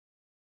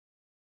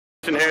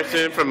Christian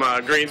Hairston from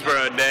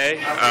Greensboro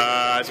Day.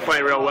 It's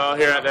playing real well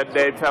here at that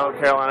Dave Telep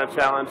Carolina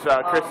Challenge.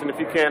 Christian, if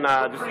you can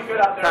just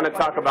kind of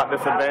talk about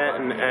this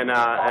event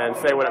and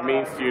say what it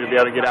means to you to be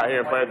able to get out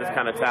here and play with this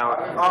kind of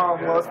talent.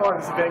 Well, as far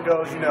as this event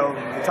goes,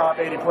 the top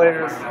 80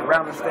 players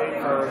around the state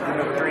for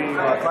the three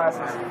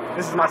classes.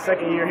 This is my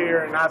second year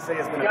here, and I'd say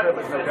it's been a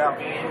privilege, no doubt.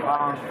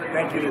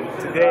 Thank you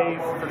to Dave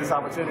for this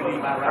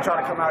opportunity. I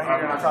try to come out here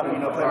and I try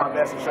to play my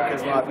best and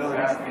showcase my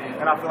abilities,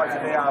 and I feel like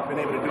today I've been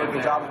able to do a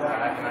good job of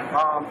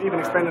that. Even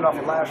expanding off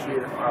of last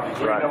year,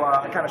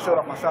 I kind of showed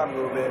off my shot a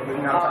little bit, but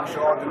I'm trying to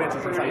show all the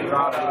dimensions. I'm trying to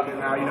drive a little bit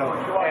now,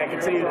 and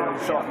continue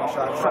to show off my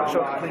shot. I'm trying to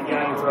show complete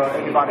games.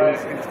 Everybody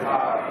is interested.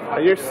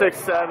 You're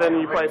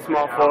 6'7", you play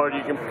small forward,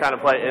 you can kind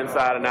of play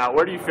inside and out.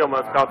 Where do you feel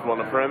most comfortable, on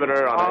the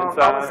perimeter, on the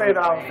inside? I would say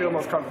that I feel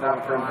most comfortable on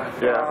the perimeter.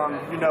 Yeah.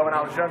 When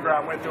I was younger,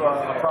 I went through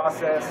a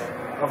process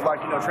of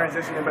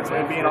transitioning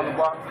between being on the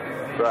block.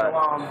 Right.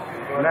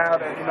 So now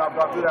that I've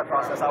gone through that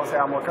process, I would say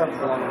I'm more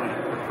comfortable on the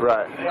wing.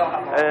 Right.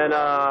 And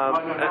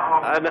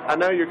I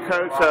know your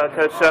coach,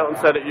 Coach Shelton,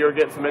 said that you were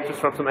getting some interest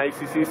from some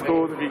ACC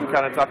schools. If you can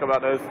kind of talk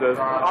about those.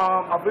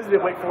 I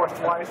visited Wake Forest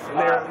twice, and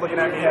they're looking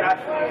at me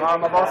heavy.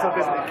 I've also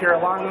visited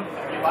Carolina.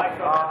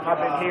 I've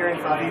been hearing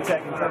from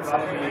D-Tech and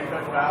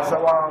Clemson.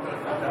 So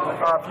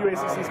a few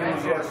ACC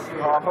schools, yes.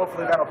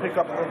 Hopefully that'll pick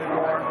up a little bit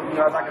more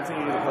as I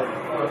continue to play.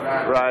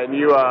 Right. And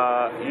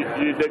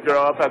you did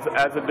grow up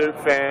as a Duke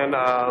fan.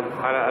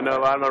 I know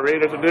a lot of my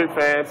readers are Duke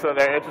fans, so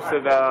they're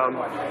interested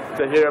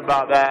to hear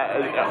about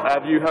that.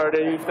 Have you heard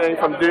anything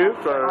from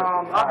Duke? Or?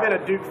 I've been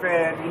a Duke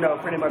fan,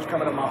 pretty much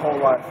coming up my whole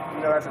life.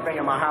 That's a thing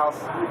in my house.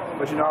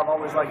 But I've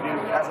always liked Duke.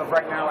 As of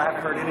right now, I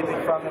haven't heard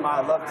anything from them.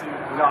 I'd love to.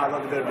 I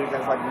love to go to Duke.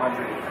 That's like my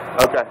dream.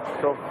 Okay,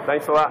 cool.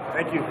 Thanks a lot.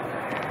 Thank you.